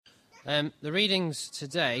The readings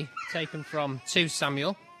today taken from 2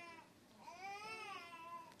 Samuel.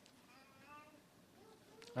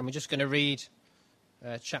 And we're just going to read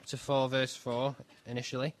chapter 4, verse 4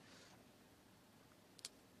 initially.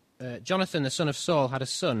 Jonathan, the son of Saul, had a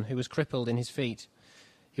son who was crippled in his feet.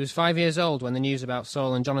 He was 5 years old when the news about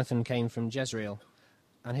Saul and Jonathan came from Jezreel,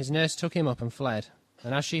 and his nurse took him up and fled.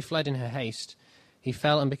 And as she fled in her haste, he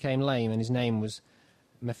fell and became lame, and his name was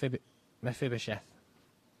Mephibosheth.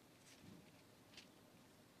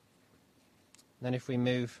 Then if we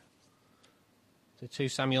move to 2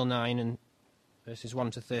 Samuel 9 and verses 1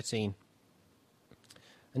 to 13.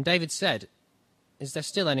 And David said, "Is there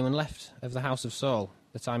still anyone left of the house of Saul,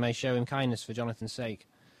 that I may show him kindness for Jonathan's sake?"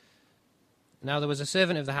 Now there was a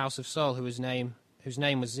servant of the house of Saul whose name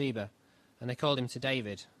was Ziba, and they called him to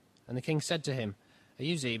David. And the king said to him, "Are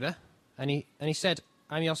you Ziba?" And he said,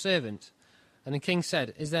 "I am your servant." And the king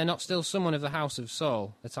said, "Is there not still someone of the house of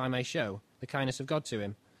Saul, that I may show the kindness of God to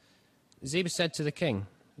him?" Ziba said to the king,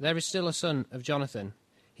 "There is still a son of Jonathan.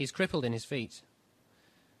 He is crippled in his feet."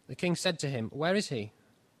 The king said to him, "Where is he?"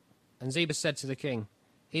 And Ziba said to the king,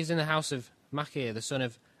 "He is in the house of Machir, the son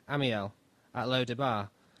of Ammiel, at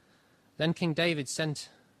Lo-debar." Then King David sent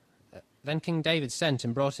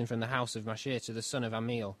and brought him from the house of Machir to the son of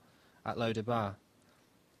Ammiel at Lo-debar.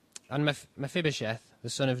 And Mephibosheth, the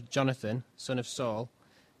son of Jonathan, son of Saul,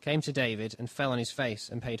 came to David and fell on his face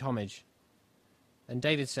and paid homage. And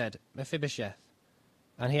David said, "Mephibosheth."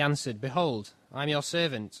 And he answered, "Behold, I am your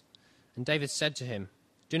servant." And David said to him,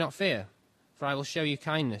 "Do not fear, for I will show you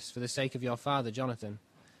kindness for the sake of your father Jonathan,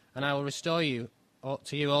 and I will restore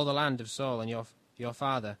to you all the land of Saul and your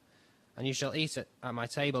father, and you shall eat at my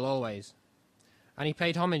table always." And he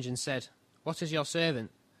paid homage and said, "What is your servant,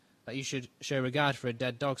 that you should show regard for a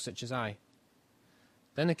dead dog such as I?"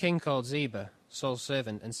 Then the king called Ziba, Saul's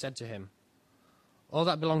servant, and said to him, "All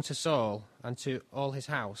that belonged to Saul and to all his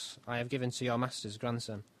house I have given to your master's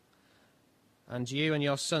grandson. And you and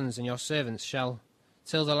your sons and your servants shall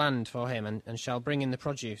till the land for him, and shall bring in the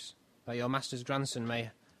produce, that your master's grandson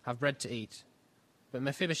may have bread to eat. But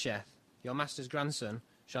Mephibosheth, your master's grandson,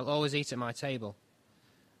 shall always eat at my table."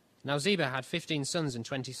 Now Ziba had 15 sons and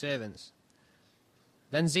 20 servants.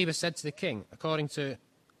 Then Ziba said to the king, "According to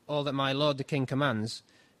all that my lord the king commands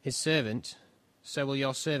his servant, so will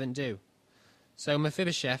your servant do." So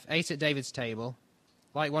Mephibosheth ate at David's table,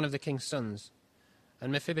 like one of the king's sons.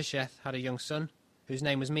 And Mephibosheth had a young son, whose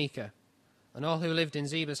name was Micah. And all who lived in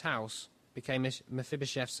Ziba's house became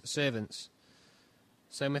Mephibosheth's servants.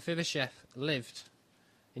 So Mephibosheth lived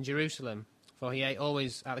in Jerusalem, for he ate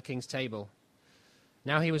always at the king's table.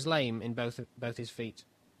 Now he was lame in both his feet.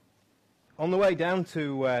 On the way down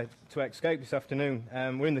to Escape this afternoon,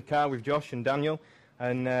 we're in the car with Josh and Daniel,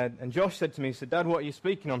 and Josh said to me, he said, "Dad, what are you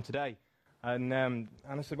speaking on today?" And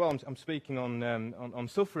I said, "Well, I'm speaking on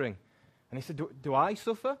suffering." And he said, do I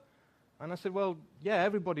suffer? And I said, "Well, yeah,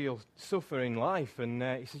 everybody will suffer in life." And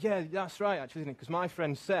he said, "Yeah, that's right, actually, isn't it? Because my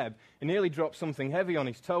friend Seb, he nearly dropped something heavy on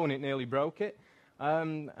his toe and it nearly broke it."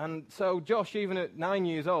 And so Josh, even at 9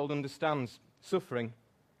 years old, understands suffering.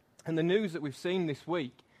 And the news that we've seen this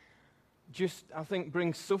week just, I think,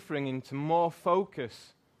 brings suffering into more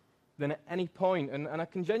focus than at any point. And I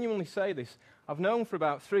can genuinely say this. I've known for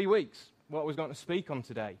about 3 weeks what I was going to speak on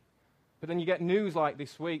today. But then you get news like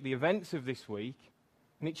this week, the events of this week,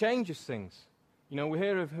 and it changes things. You know, we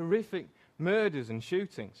hear of horrific murders and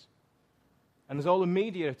shootings. And there's all the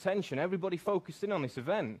media attention, everybody focused in on this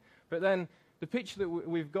event. But then the picture that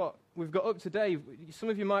we've got up today, some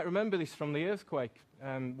of you might remember this from the earthquake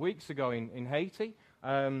weeks ago in Haiti.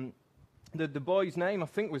 The boy's name, I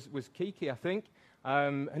think, was Kiki, I think.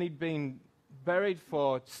 And he'd been buried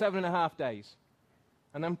for 7.5 days.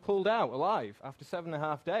 And then pulled out alive after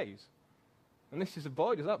 7.5 days. And this is a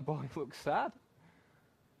boy. Does that boy look sad?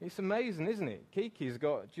 It's amazing, isn't it? Kiki's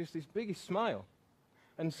got just this biggest smile.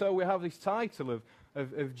 And so we have this title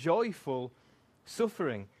of joyful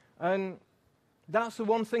suffering. And that's the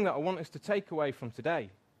one thing that I want us to take away from today.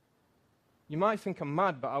 You might think I'm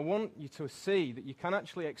mad, but I want you to see that you can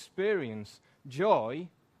actually experience joy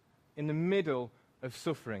in the middle of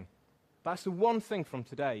suffering. That's the one thing from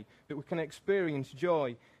today, that we can experience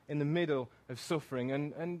joy in the middle of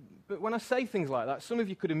suffering. But when I say things like that, some of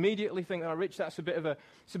you could immediately think, "Oh, Rich, that's a bit of an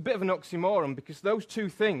oxymoron," because those two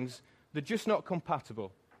things, they're just not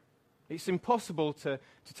compatible. It's impossible to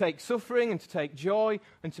take suffering and to take joy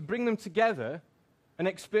and to bring them together and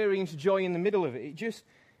experience joy in the middle of it.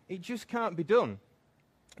 It just can't be done.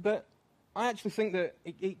 But I actually think that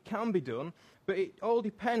it can be done, but it all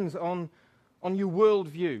depends on your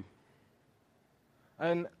worldview.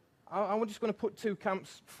 And I'm just going to put two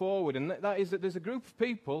camps forward, and that is that there's a group of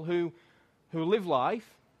people who live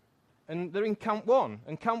life, and they're in camp one.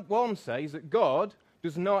 And camp one says that God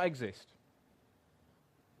does not exist.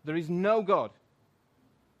 There is no God.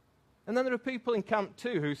 And then there are people in camp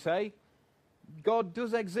two who say God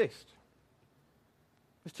does exist.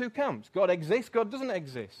 There's two camps. God exists, God doesn't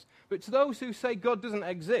exist. But to those who say God doesn't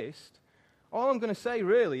exist, all I'm going to say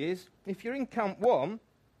really is, if you're in camp one,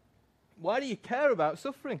 why do you care about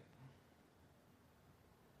suffering?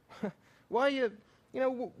 Why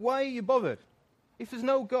are you bothered? If there's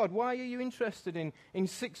no God, why are you interested in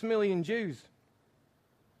 6 million Jews?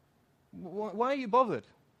 Why are you bothered?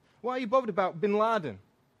 Why are you bothered about Bin Laden?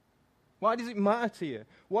 Why does it matter to you?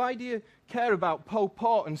 Why do you care about Pol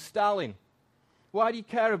Pot and Stalin? Why do you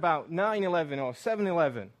care about 9/11 or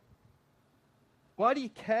 7/11? Why do you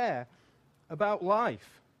care about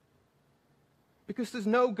life? Because there's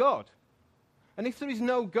no God. And if there is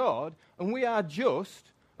no God, and we are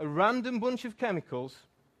just a random bunch of chemicals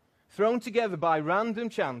thrown together by random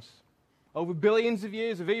chance over billions of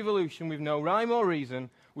years of evolution with no rhyme or reason,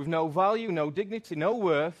 with no value, no dignity, no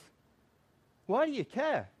worth, why do you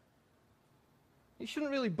care? It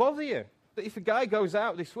shouldn't really bother you that if a guy goes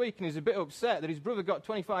out this week and is a bit upset that his brother got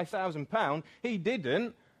 £25,000, he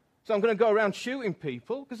didn't, so I'm going to go around shooting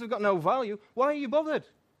people because they've got no value. Why are you bothered?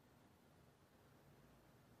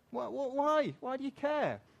 Why? Why do you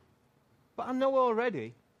care? But I know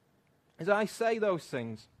already, as I say those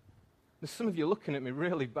things, there's some of you looking at me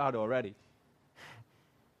really bad already.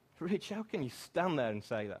 Rich, how can you stand there and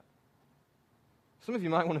say that? Some of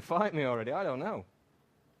you might want to fight me already, I don't know.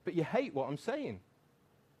 But you hate what I'm saying.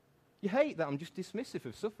 You hate that I'm just dismissive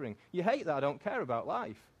of suffering. You hate that I don't care about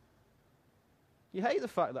life. You hate the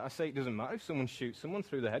fact that I say it doesn't matter if someone shoots someone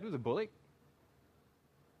through the head with a bullet.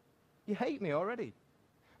 You hate me already.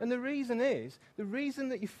 And the reason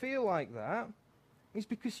that you feel like that is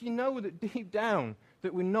because you know that deep down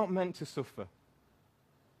that we're not meant to suffer.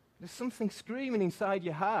 There's something screaming inside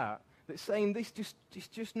your heart that's saying this is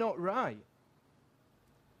just not right.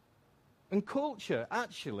 And culture,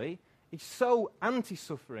 actually, is so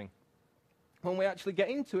anti-suffering when we actually get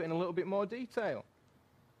into it in a little bit more detail.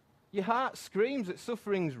 Your heart screams that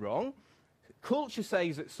suffering's wrong. Culture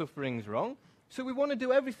says that suffering's wrong. So we want to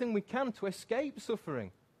do everything we can to escape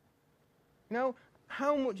suffering. You know,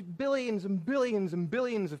 how much billions and billions and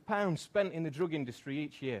billions of pounds spent in the drug industry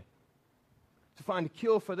each year to find a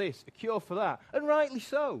cure for this, a cure for that, and rightly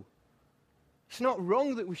so. It's not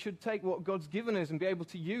wrong that we should take what God's given us and be able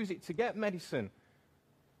to use it to get medicine.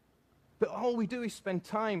 But all we do is spend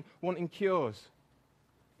time wanting cures,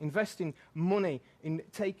 investing money in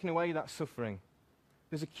taking away that suffering.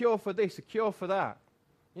 There's a cure for this, a cure for that.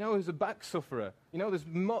 You know, there's a back sufferer. You know, there's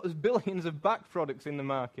billions of back products in the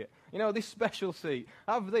market. You know, this special seat.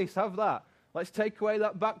 Have this, have that. Let's take away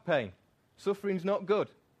that back pain. Suffering's not good.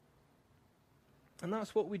 And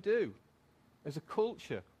that's what we do as a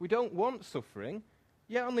culture. We don't want suffering.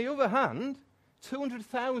 Yet on the other hand,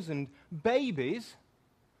 200,000 babies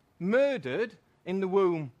murdered in the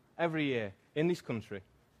womb every year in this country.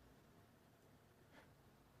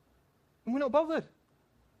 And we're not bothered.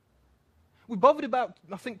 We're bothered about,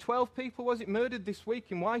 I think 12 people, was it, murdered this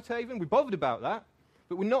week in Whitehaven? We're bothered about that.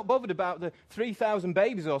 But we're not bothered about the 3,000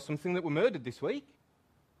 babies or something that were murdered this week.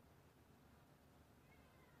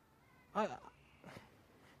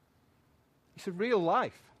 It's a real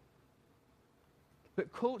life.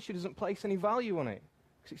 But culture doesn't place any value on it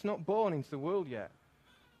because it's not born into the world yet.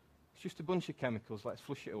 It's just a bunch of chemicals. Let's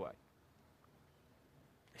flush it away.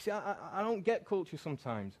 See, I don't get culture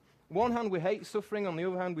sometimes. On one hand, we hate suffering. On the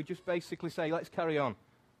other hand, we just basically say, let's carry on.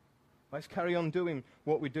 Let's carry on doing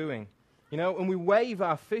what we're doing. You know, and we wave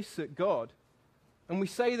our fists at God. And we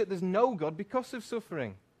say that there's no God because of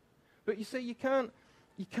suffering. But you see, you can't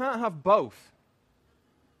have both.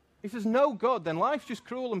 If there's no God, then life's just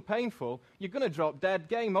cruel and painful. You're going to drop dead,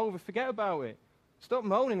 game over, forget about it. Stop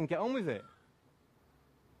moaning and get on with it.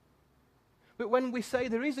 But when we say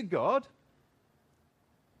there is a God,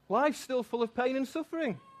 life's still full of pain and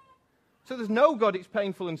suffering. So there's no God, it's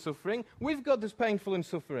painful and suffering. With God, there's painful and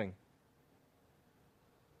suffering.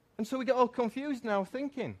 And so we get all confused in our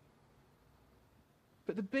thinking.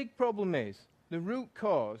 But the big problem is, the root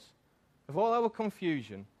cause of all our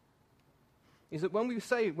confusion is that when we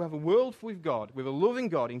say we have a world with God, with a loving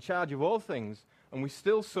God in charge of all things, and we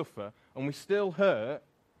still suffer, and we still hurt,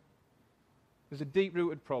 there's a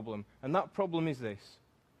deep-rooted problem. And that problem is this: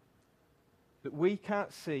 that we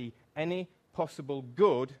can't see any possible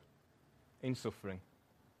good in suffering.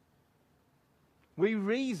 We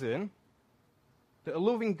reason that a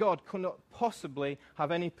loving God could not possibly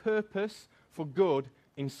have any purpose for good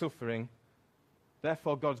in suffering,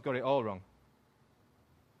 therefore God's got it all wrong.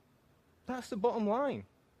 That's the bottom line.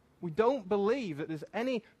 We don't believe that there's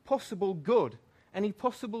any possible good, any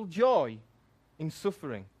possible joy in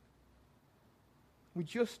suffering. We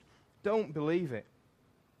just don't believe it.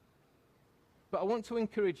 But I want to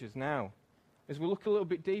encourage us now, as we look a little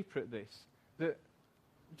bit deeper at this, that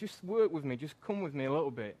just work with me, just come with me a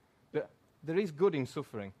little bit, that there is good in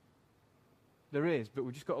suffering. There is, but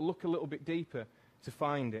we've just got to look a little bit deeper to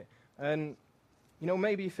find it. And, you know,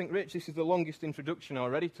 maybe you think, Rich, this is the longest introduction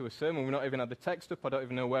already to a sermon. We've not even had the text up. I don't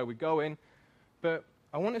even know where we're going. But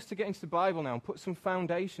I want us to get into the Bible now and put some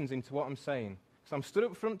foundations into what I'm saying. So I'm stood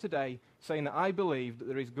up front today saying that I believe that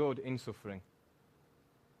there is good in suffering.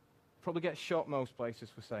 Probably get shot most places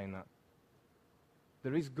for saying that.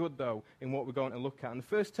 There is good, though, in what we're going to look at. And the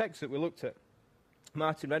first text that we looked at,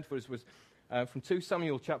 Martin read for us, was from 2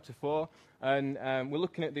 Samuel chapter 4. And we're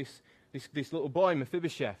looking at this little boy,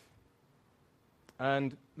 Mephibosheth.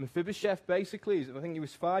 And Mephibosheth basically, I think he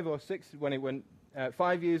was 5 or 6 when he went,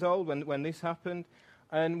 5 years old when this happened.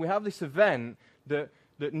 And we have this event that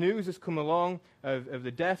news has come along of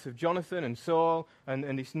the death of Jonathan and Saul.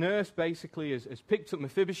 And this nurse basically has picked up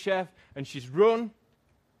Mephibosheth and she's run.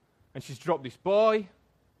 And she's dropped this boy.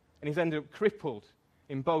 And he's ended up crippled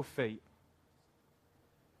in both feet.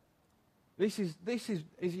 This is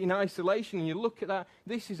in isolation, and you look at that,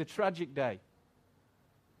 this is a tragic day.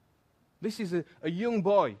 This is a young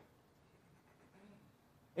boy,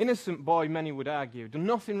 innocent boy, many would argue, done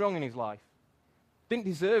nothing wrong in his life, didn't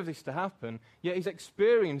deserve this to happen, yet he's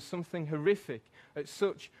experienced something horrific at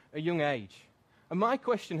such a young age. And my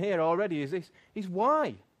question here already is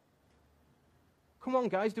why? Come on,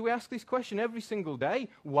 guys, do we ask this question every single day?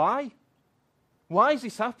 Why? Why has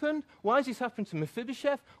this happened? Why has this happened to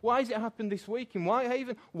Mephibosheth? Why has it happened this week in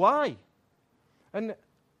Whitehaven? Why? And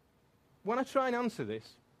when I try and answer this,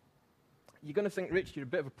 you're going to think, Rich, you're a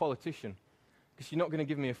bit of a politician because you're not going to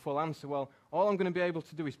give me a full answer. Well, all I'm going to be able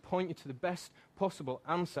to do is point you to the best possible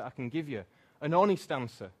answer I can give you, an honest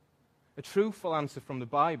answer, a truthful answer from the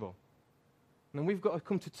Bible. And then we've got to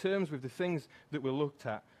come to terms with the things that we looked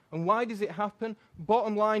at. And why does it happen?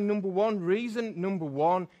 Bottom line, reason number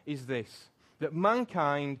one is this: that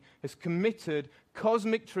mankind has committed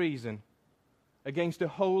cosmic treason against a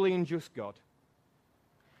holy and just God.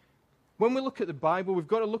 When we look at the Bible, we've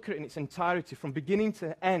got to look at it in its entirety, from beginning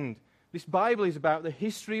to end. This Bible is about the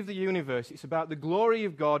history of the universe. It's about the glory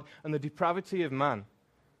of God and the depravity of man.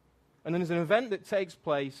 And then there's an event that takes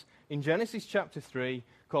place in Genesis chapter 3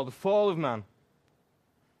 called the fall of man,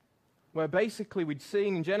 where basically we'd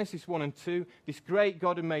seen in Genesis 1 and 2, this great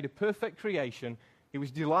God had made a perfect creation. He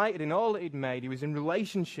was delighted in all that he'd made. He was in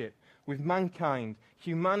relationship with mankind,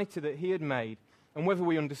 humanity that he had made. And whether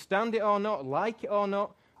we understand it or not, like it or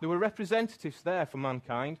not, there were representatives there for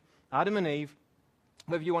mankind, Adam and Eve.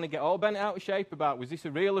 Whether you want to get all bent out of shape about, was this a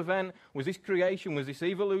real event? Was this creation? Was this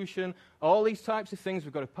evolution? All these types of things,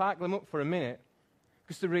 we've got to park them up for a minute.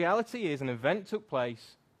 Because the reality is an event took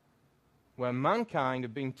place where mankind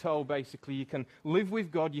had been told basically, you can live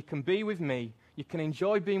with God, you can be with me, you can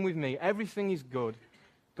enjoy being with me, everything is good.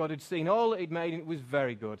 God had seen all that he'd made and it was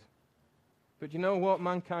very good. But you know what?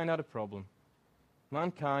 Mankind had a problem.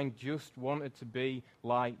 Mankind just wanted to be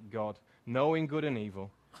like God, knowing good and evil.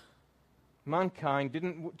 Mankind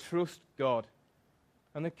didn't trust God,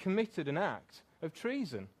 and they committed an act of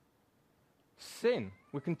treason. Sin.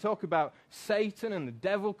 We can talk about Satan and the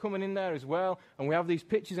devil coming in there as well, and we have these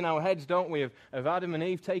pictures in our heads, don't we, of Adam and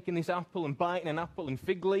Eve taking this apple and biting an apple and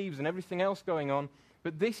fig leaves and everything else going on.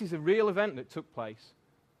 But this is a real event that took place.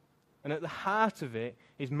 And at the heart of it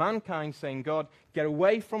is mankind saying, God, get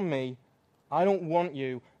away from me. I don't want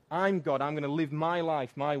you. I'm God. I'm going to live my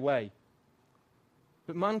life my way.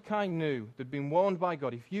 But mankind knew, they'd been warned by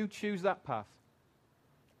God, if you choose that path,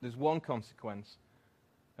 there's one consequence,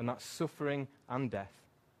 and that's suffering and death.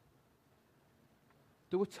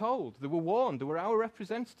 They were told, they were warned, they were our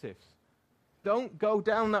representatives. Don't go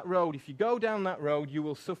down that road. If you go down that road, you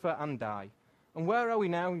will suffer and die. And where are we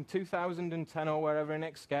now in 2010 or wherever in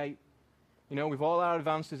Escape? You know, with all our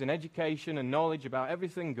advances in education and knowledge about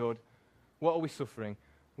everything good, what are we suffering?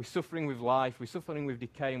 We're suffering with life, we're suffering with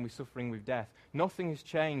decay, and we're suffering with death. Nothing has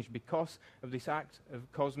changed because of this act of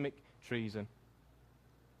cosmic treason.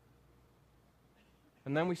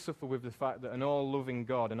 And then we suffer with the fact that an all-loving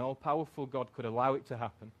God, an all-powerful God could allow it to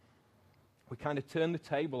happen. We kind of turn the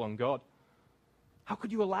table on God. How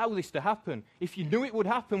could you allow this to happen? If you knew it would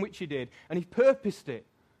happen, which he did, and he purposed it,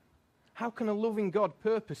 how can a loving God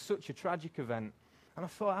purpose such a tragic event? And I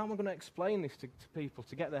thought, how am I going to explain this to people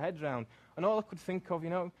to get their heads around? And all I could think of, you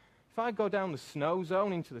know, if I go down the snow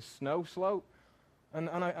zone into the snow slope, And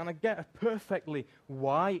I get a perfectly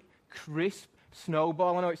white, crisp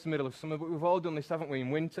snowball. I know it's the middle of summer, but we've all done this, haven't we, in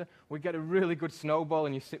winter? We get a really good snowball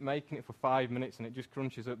and you sit making it for 5 minutes and it just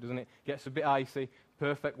crunches up, doesn't it? Gets a bit icy,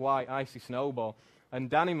 perfect white, icy snowball. And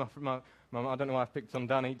Danny, my I don't know why I picked on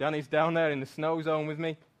Danny. Danny's down there in the snow zone with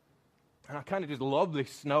me. And I kind of just lob this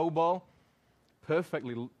snowball,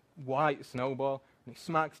 perfectly white snowball, and it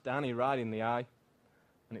smacks Danny right in the eye.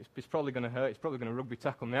 And it's probably going to hurt. It's probably going to rugby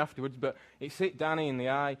tackle me afterwards, but it's hit Danny in the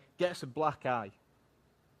eye, gets a black eye.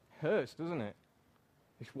 Hurts, doesn't it?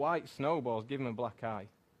 This white snowball's giving him a black eye.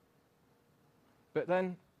 But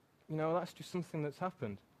then, that's just something that's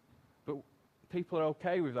happened. But people are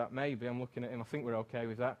okay with that, maybe. I'm looking at him, I think we're okay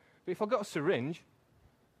with that. But if I got a syringe,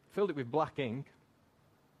 filled it with black ink,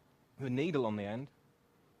 with a needle on the end,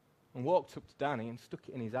 and walked up to Danny and stuck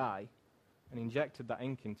it in his eye, and injected that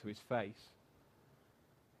ink into his face,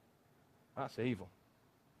 that's evil.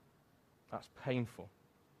 That's painful.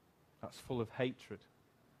 That's full of hatred.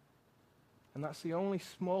 And that's the only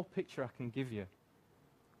small picture I can give you,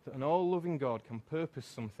 that an all-loving God can purpose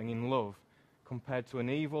something in love compared to an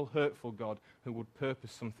evil, hurtful God who would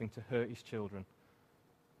purpose something to hurt his children.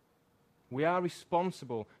 We are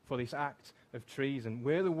responsible for this act of treason.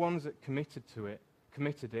 We're the ones that committed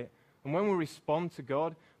it. And when we respond to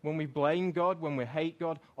God, when we blame God, when we hate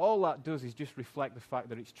God, all that does is just reflect the fact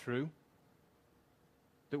that it's true,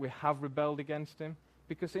 that we have rebelled against him.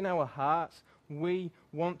 Because in our hearts, we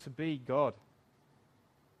want to be God.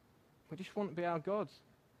 We just want to be our gods.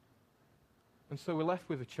 And so we're left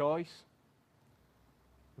with a choice.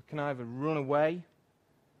 We can either run away,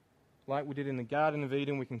 like we did in the Garden of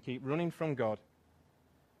Eden, we can keep running from God.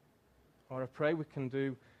 Or I pray we can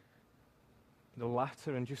do the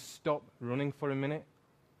latter and just stop running for a minute.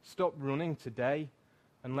 Stop running today,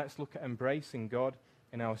 and let's look at embracing God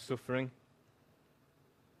in our suffering.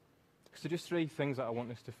 So just 3 things that I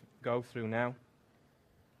want us to go through now.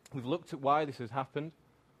 We've looked at why this has happened.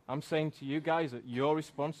 I'm saying to you guys that you're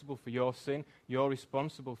responsible for your sin. You're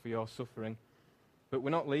responsible for your suffering. But we're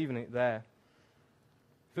not leaving it there.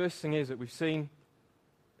 First thing is that we've seen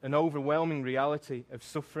an overwhelming reality of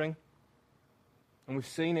suffering. And we've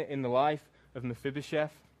seen it in the life of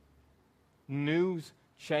Mephibosheth. News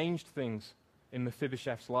changed things in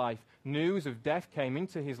Mephibosheth's life. News of death came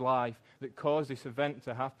into his life that caused this event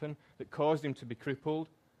to happen, that caused him to be crippled.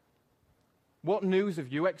 What news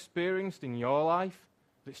have you experienced in your life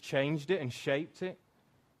that's changed it and shaped it?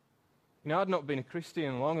 I'd not been a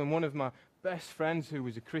Christian long, and one of my best friends who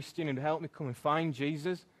was a Christian who'd helped me come and find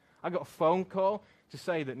Jesus, I got a phone call to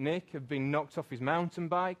say that Nick had been knocked off his mountain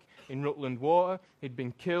bike in Rutland Water. He'd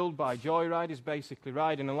been killed by joyriders basically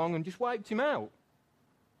riding along and just wiped him out.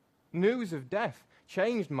 News of death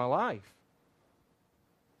changed my life.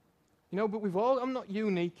 But I'm not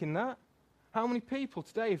unique in that. How many people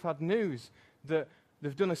today have had news that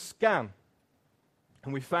they've done a scan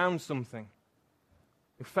and we found something?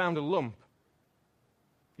 We found a lump.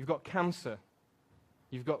 You've got cancer.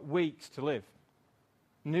 You've got weeks to live.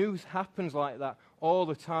 News happens like that all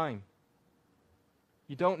the time.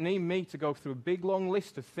 You don't need me to go through a big long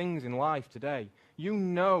list of things in life today.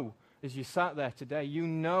 As you sat there today, you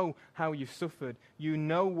know how you've suffered. You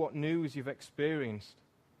know what news you've experienced.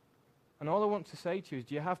 And all I want to say to you is,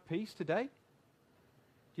 do you have peace today?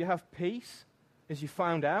 Do you have peace as you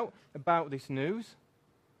found out about this news?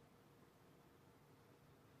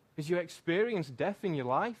 As you experience death in your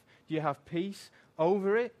life, do you have peace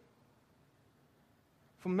over it?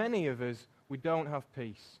 For many of us, we don't have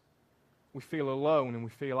peace. We feel alone and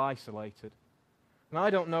we feel isolated. And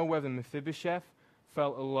I don't know whether Mephibosheth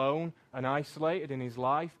felt alone and isolated in his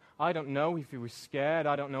life. I don't know if he was scared.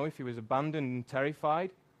 I don't know if he was abandoned and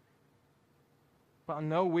terrified. But I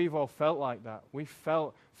know we've all felt like that. We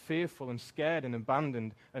felt fearful and scared and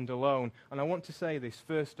abandoned and alone. And I want to say this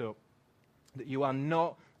first up, that you are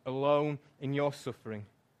not alone in your suffering.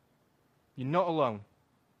 You're not alone.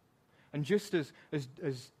 And just as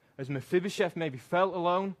Mephibosheth maybe felt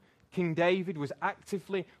alone, King David was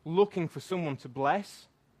actively looking for someone to bless.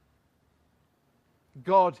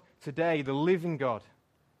 God today, the living God,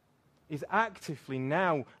 is actively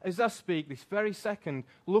now, as I speak this very second,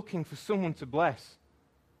 looking for someone to bless.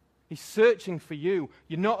 He's searching for you.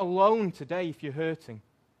 You're not alone today if you're hurting.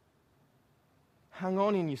 Hang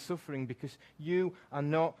on in your suffering because you are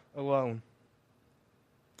not alone.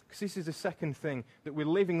 Because this is the second thing, that we're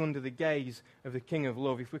living under the gaze of the King of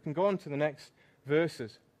Love. If we can go on to the next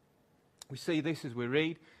verses, we see this as we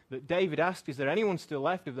read, that David asked, is there anyone still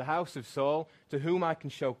left of the house of Saul to whom I can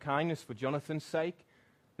show kindness for Jonathan's sake?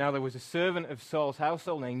 Now there was a servant of Saul's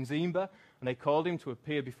household named Ziba, and they called him to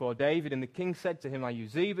appear before David. And the king said to him, are you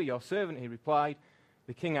Ziba, your servant? He replied,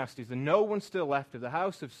 The king asked, "Is there no one still left of the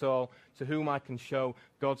house of Saul to whom I can show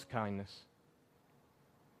God's kindness?"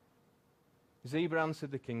 Ziba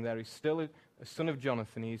answered the king, "There is still a son of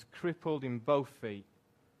Jonathan. He is crippled in both feet."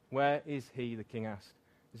 "Where is he?" the king asked.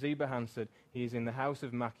 Ziba answered, "He is in the house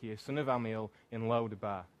of Machir, son of Ammiel, in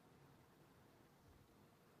Lodebar."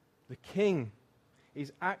 The king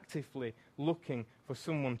is actively looking for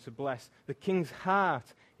someone to bless. The king's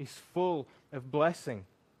heart is full of blessing.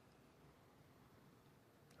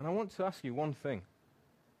 And I want to ask you one thing.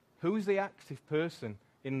 Who's the active person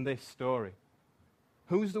in this story?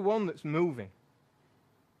 Who's the one that's moving?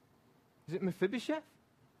 Is it Mephibosheth?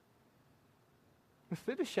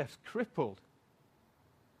 Mephibosheth's crippled.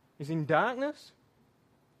 He's in darkness.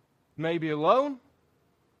 Maybe alone.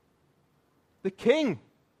 The king.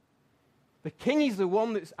 The king is the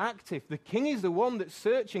one that's active. The king is the one that's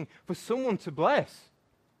searching for someone to bless.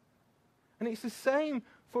 And it's the same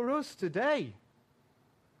for us today.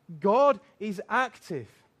 God is active.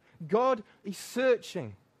 God is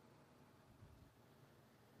searching.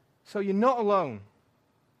 So you're not alone.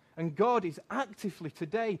 And God is actively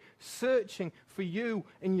today searching for you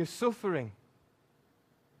in your suffering.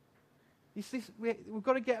 We've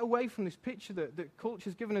got to get away from this picture that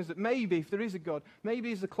culture's given us that maybe, if there is a God, maybe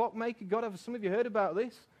he's the clockmaker God. Have some of you heard about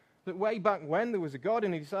this? That way back when there was a God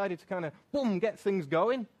and he decided to kind of, boom, get things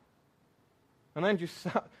going. And then just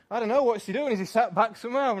sat, I don't know, what's he doing? Is he sat back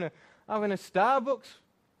somewhere having a Starbucks,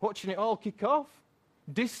 watching it all kick off?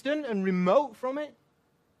 Distant and remote from it?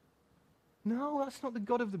 No, that's not the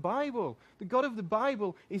God of the Bible. The God of the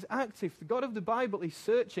Bible is active. The God of the Bible is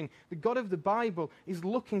searching. The God of the Bible is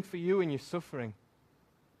looking for you in your suffering.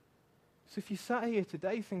 So if you sat here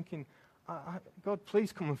today thinking, God,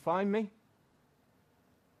 please come and find me,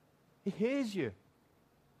 he hears you.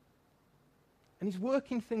 And he's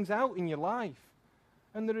working things out in your life.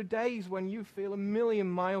 And there are days when you feel a million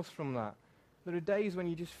miles from that. There are days when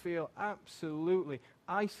you just feel absolutely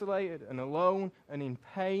isolated and alone and in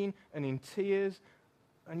pain and in tears.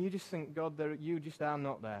 And you just think, God, you just are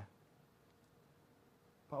not there.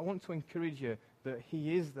 But I want to encourage you that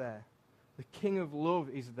he is there. The King of Love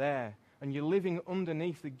is there. And you're living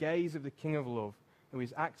underneath the gaze of the King of Love, who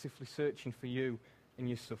is actively searching for you in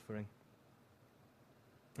your suffering.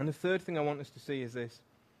 And the third thing I want us to see is this,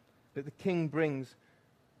 that the King brings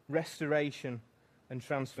restoration and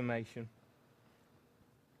transformation.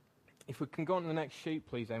 If we can go on to the next sheet,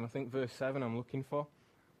 please, Aim. I think verse 7 I'm looking for.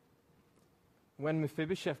 When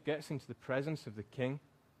Mephibosheth gets into the presence of the king,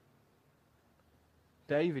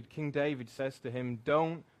 King David says to him,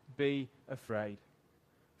 "Don't be afraid,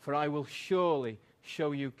 for I will surely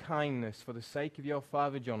show you kindness for the sake of your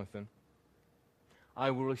father Jonathan.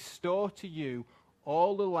 I will restore to you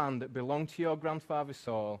all the land that belonged to your grandfather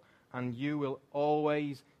Saul, and you will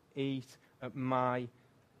always eat at my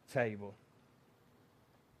table."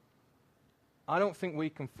 I don't think we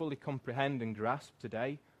can fully comprehend and grasp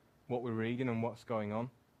today what we're reading and what's going on.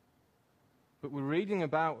 But we're reading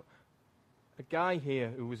about a guy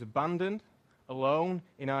here who was abandoned, alone,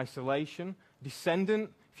 in isolation,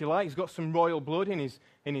 descendant, if you like. He's got some royal blood in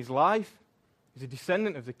his life. He's a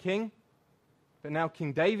descendant of the king. But now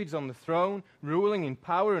King David's on the throne, ruling in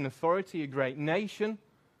power and authority, a great nation,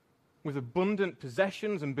 with abundant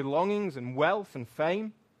possessions and belongings and wealth and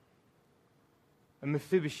fame. And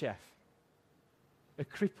Mephibosheth, a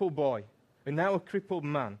crippled boy, and now a crippled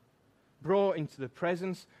man, brought into the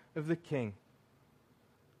presence of the king.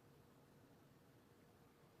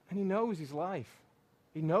 And he knows his life.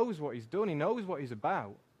 He knows what he's done. He knows what he's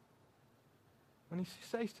about. And he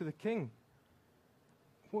says to the king,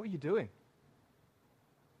 "What are you doing?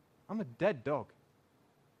 I'm a dead dog."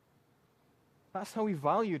 That's how he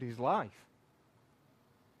valued his life.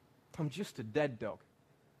 I'm just a dead dog.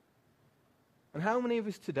 And how many of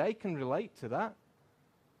us today can relate to that?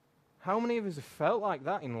 How many of us have felt like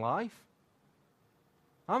that in life?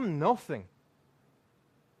 I'm nothing.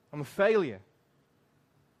 I'm a failure.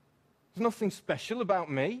 There's nothing special about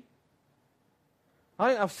me. I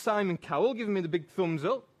don't have Simon Cowell giving me the big thumbs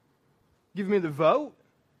up, giving me the vote.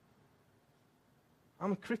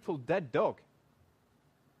 I'm a crippled dead dog,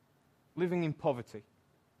 living in poverty,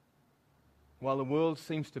 while the world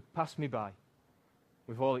seems to pass me by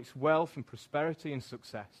with all its wealth and prosperity and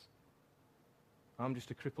success. I'm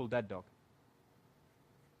just a crippled dead dog.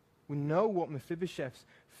 We know what Mephibosheth's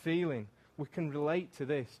feeling. We can relate to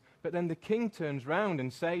this. But then the king turns round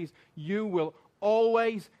and says, "You will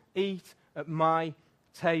always eat at my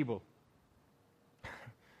table."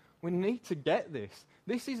 We need to get this.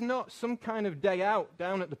 This is not some kind of day out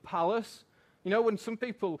down at the palace. You know, when some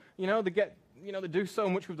people, they get they do so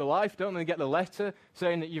much with their life, don't they? They get the letter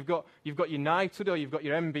saying that you've got your knighthood, or you've got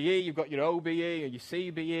your MBE, you've got your OBE, or your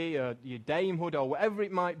CBE, or your damehood, or whatever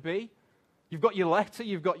it might be. You've got your letter,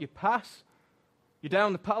 you've got your pass. You're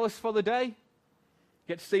down the palace for the day. You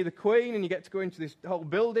get to see the Queen, and you get to go into this whole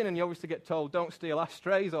building, and you obviously get told, don't steal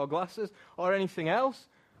ashtrays or glasses or anything else.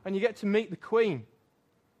 And you get to meet the Queen.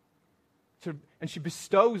 And she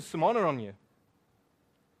bestows some honor on you.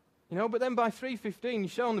 But then by 3:15, you're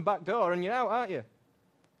shown the back door and you're out, aren't you?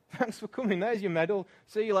 Thanks for coming. There's your medal.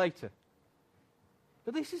 See you later.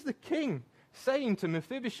 But this is the king saying to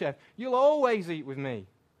Mephibosheth, you'll always eat with me.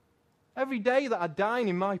 Every day that I dine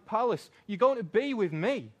in my palace, you're going to be with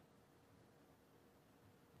me.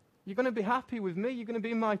 You're going to be happy with me. You're going to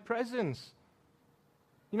be in my presence.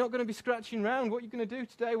 You're not going to be scratching around. What are you going to do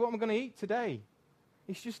today? What am I going to eat today?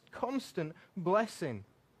 It's just constant blessing.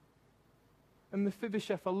 And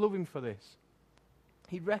Mephibosheth, I love him for this.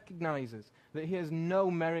 He recognizes that he has no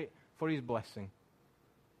merit for his blessing.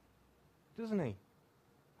 Doesn't he?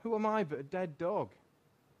 Who am I but a dead dog?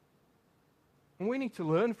 And we need to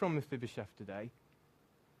learn from Mephibosheth today.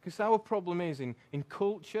 Because our problem is in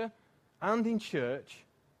culture and in church,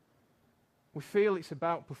 we feel it's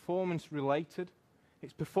about performance-related.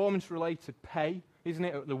 It's performance-related pay, isn't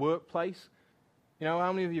it, at the workplace?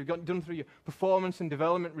 How many of you have done through your performance and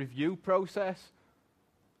development review process?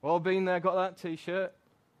 All been there, got that T-shirt.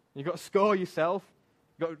 You've got to score yourself.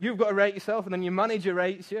 You've got to rate yourself, and then your manager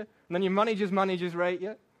rates you, and then your manager's managers rate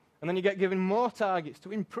you, and then you get given more targets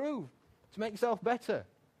to improve, to make yourself better.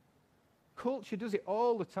 Culture does it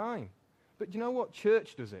all the time. But do you know what?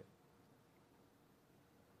 Church does it.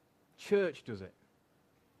 Church does it.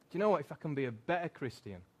 Do you know what? If I can be a better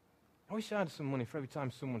Christian, I wish I had some money for every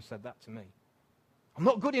time someone said that to me. I'm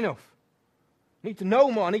not good enough. I need to know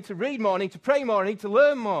more. I need to read more. I need to pray more. I need to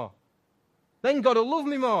learn more. Then God will love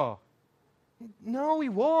me more. No, he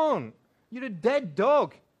won't. You're a dead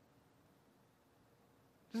dog.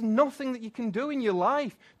 There's nothing that you can do in your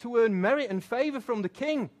life to earn merit and favor from the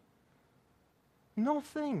king.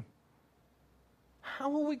 Nothing. How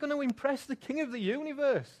are we going to impress the king of the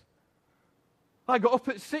universe? I got up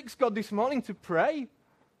at 6, God, this morning to pray.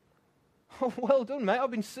 Oh, well done, mate. I've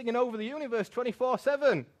been singing over the universe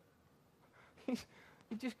 24/7. You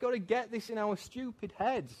just got to get this in our stupid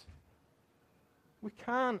heads. We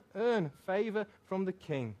can't earn favor from the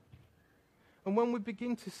king. And when we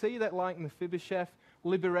begin to see that, like Mephibosheth,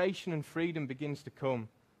 liberation and freedom begins to come.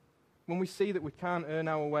 When we see that we can't earn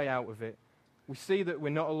our way out of it, we see that we're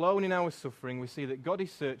not alone in our suffering, we see that God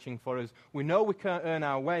is searching for us, we know we can't earn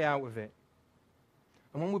our way out of it.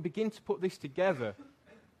 And when we begin to put this together,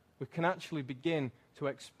 we can actually begin to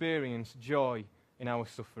experience joy in our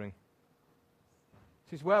suffering.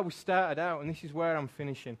 This is where we started out, and this is where I'm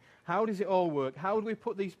finishing. How does it all work? How do we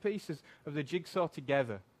put these pieces of the jigsaw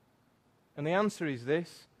together? And the answer is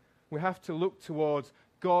this. We have to look towards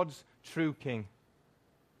God's true King.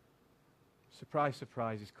 Surprise,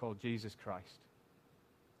 surprise, he's called Jesus Christ.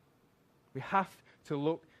 We have to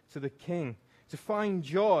look to the King. To find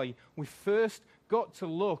joy, we first got to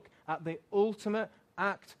look at the ultimate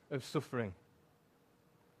act of suffering.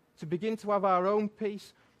 To begin to have our own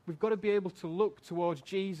peace, we've got to be able to look towards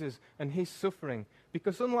Jesus and his suffering.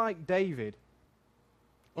 Because unlike David,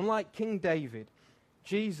 unlike King David,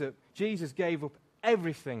 Jesus gave up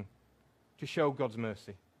everything to show God's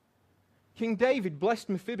mercy. King David blessed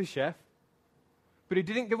Mephibosheth, but he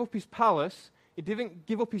didn't give up his palace, he didn't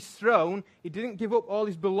give up his throne, he didn't give up all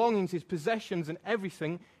his belongings, his possessions and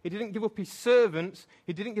everything, he didn't give up his servants,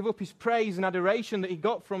 he didn't give up his praise and adoration that he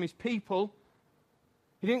got from his people.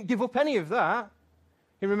 He didn't give up any of that.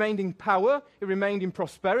 He remained in power, he remained in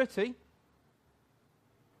prosperity.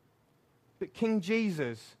 But King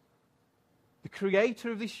Jesus, the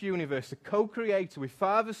creator of this universe, the co-creator with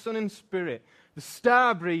Father, Son, and Spirit, the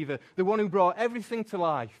star breather, the one who brought everything to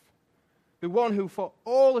life, the one who for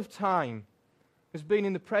all of time has been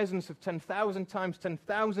in the presence of 10,000 times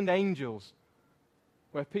 10,000 angels,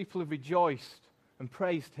 where people have rejoiced and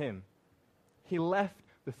praised him. He left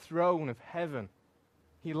the throne of heaven.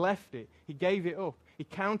 He left it. He gave it up. He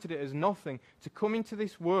counted it as nothing to come into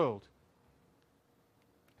this world,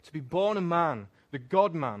 to be born a man, the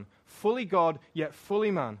God-man, fully God, yet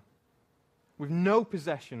fully man, with no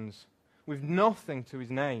possessions, with nothing to his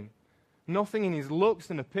name, nothing in his looks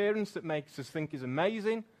and appearance that makes us think he's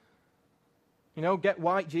amazing. Get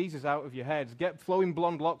white Jesus out of your heads. Get flowing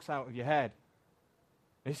blonde locks out of your head.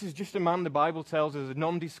 This is just a man the Bible tells us, a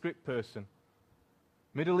nondescript person.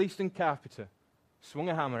 Middle Eastern carpenter. Swung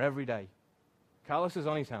a hammer every day. Calluses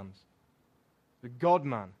on his hands. The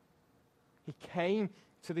God-man. He came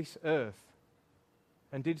to this earth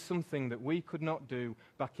and did something that we could not do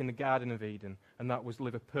back in the Garden of Eden, and that was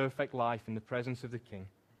live a perfect life in the presence of the King.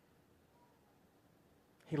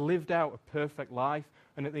 He lived out a perfect life,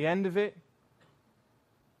 and at the end of it,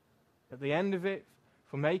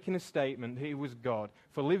 for making a statement that he was God,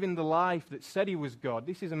 for living the life that said he was God.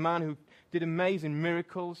 This is a man who did amazing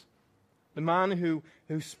miracles, the man who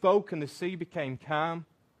spoke and the sea became calm,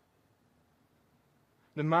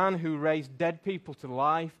 the man who raised dead people to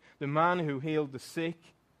life, the man who healed the sick,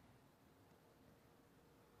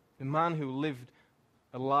 the man who lived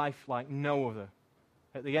a life like no other.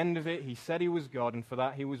 At the end of it, he said he was God, and for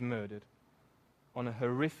that he was murdered. On a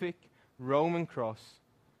horrific Roman cross,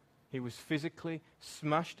 he was physically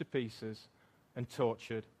smashed to pieces and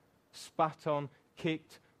tortured, spat on,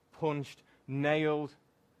 kicked, punched, nailed.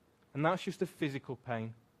 And that's just a physical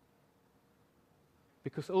pain.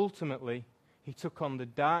 Because ultimately, he took on the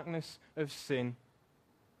darkness of sin.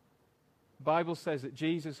 The Bible says that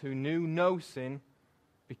Jesus, who knew no sin,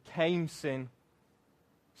 became sin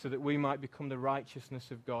so that we might become the righteousness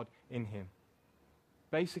of God in him.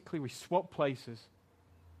 Basically, we swapped places,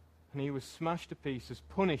 and he was smashed to pieces,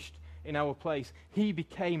 punished in our place. He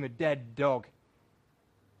became a dead dog.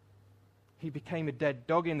 He became a dead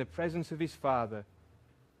dog in the presence of his Father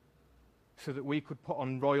so that we could put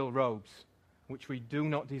on royal robes, which we do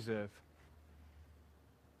not deserve.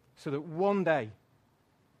 So that one day,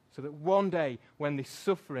 when this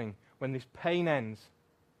suffering, when this pain ends,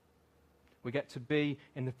 we get to be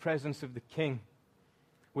in the presence of the King.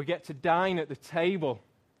 We get to dine at the table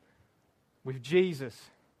with Jesus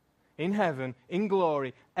in heaven, in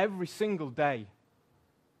glory, every single day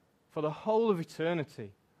for the whole of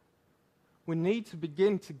eternity. We need to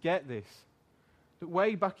begin to get this. That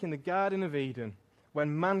way back in the Garden of Eden,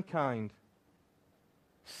 when mankind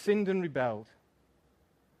sinned and rebelled,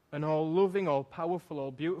 an all-loving, all-powerful,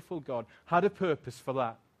 all-beautiful God had a purpose for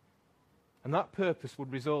that. And that purpose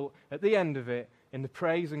would result, at the end of it, in the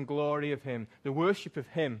praise and glory of him, the worship of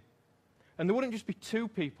him. And there wouldn't just be two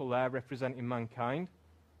people there representing mankind.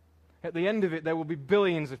 At the end of it, there will be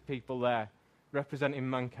billions of people there representing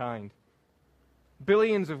mankind.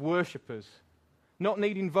 Billions of worshippers, not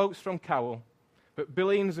needing votes from Cowell, but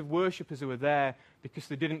billions of worshippers who are there because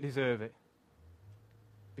they didn't deserve it.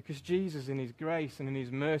 Because Jesus, in his grace and in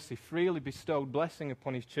his mercy, freely bestowed blessing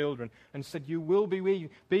upon his children and said, you will be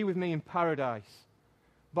with me in paradise.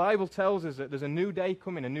 The Bible tells us that there's a new day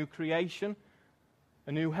coming, a new creation,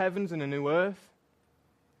 a new heavens and a new earth.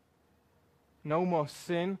 No more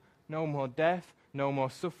sin, no more death, no more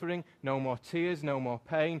suffering, no more tears, no more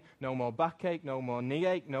pain, no more backache, no more knee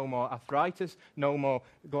ache, no more arthritis, no more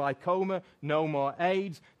glaucoma, no more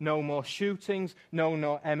AIDS, no more shootings, no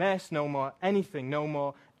more MS, no more anything, no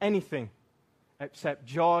more anything except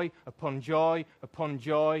joy upon joy upon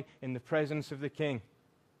joy in the presence of the King.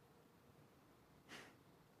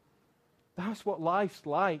 That's what life's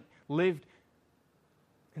like, lived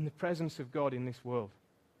in the presence of God in this world.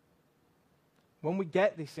 When we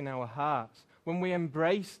get this in our hearts, when we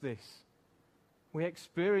embrace this, we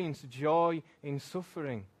experience joy in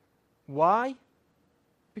suffering. Why?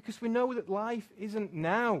 Because we know that life isn't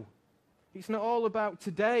now. It's not all about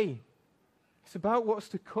today. It's about what's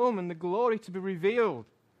to come and the glory to be revealed.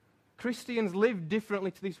 Christians live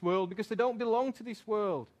differently to this world because they don't belong to this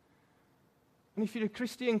world. And if you're a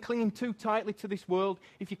Christian clinging too tightly to this world,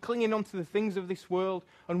 if you're clinging onto the things of this world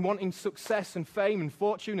and wanting success and fame and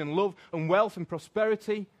fortune and love and wealth and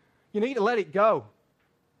prosperity, you need to let it go.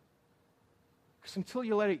 Because until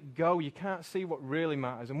you let it go, you can't see what really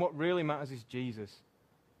matters. And what really matters is Jesus.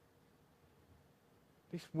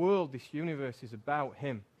 This world, this universe is about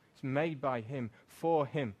him. It's made by him, for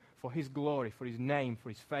his glory, for his name, for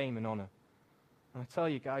his fame and honor. And I tell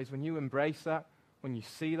you guys, when you embrace that, when you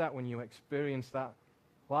see that, when you experience that,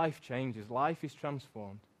 life changes. Life is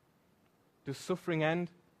transformed. Does suffering end?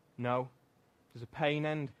 No. Does the pain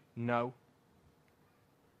end? No.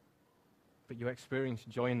 But you experience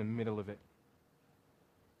joy in the middle of it.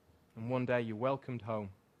 And one day you're welcomed home.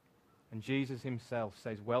 And Jesus himself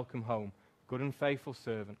says, welcome home, good and faithful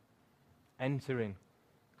servant. Enter in.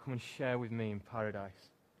 Come and share with me in paradise.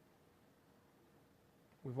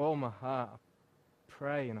 With all my heart, I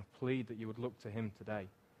pray and I plead that you would look to him today.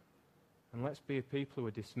 And let's be a people who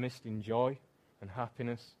are dismissed in joy and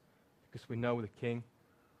happiness because we know the King.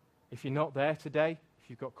 If you're not there today, if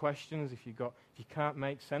you've got questions, if you can't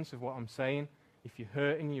make sense of what I'm saying, if you're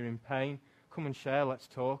hurting, you're in pain, come and share, let's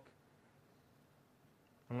talk.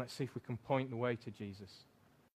 And let's see if we can point the way to Jesus.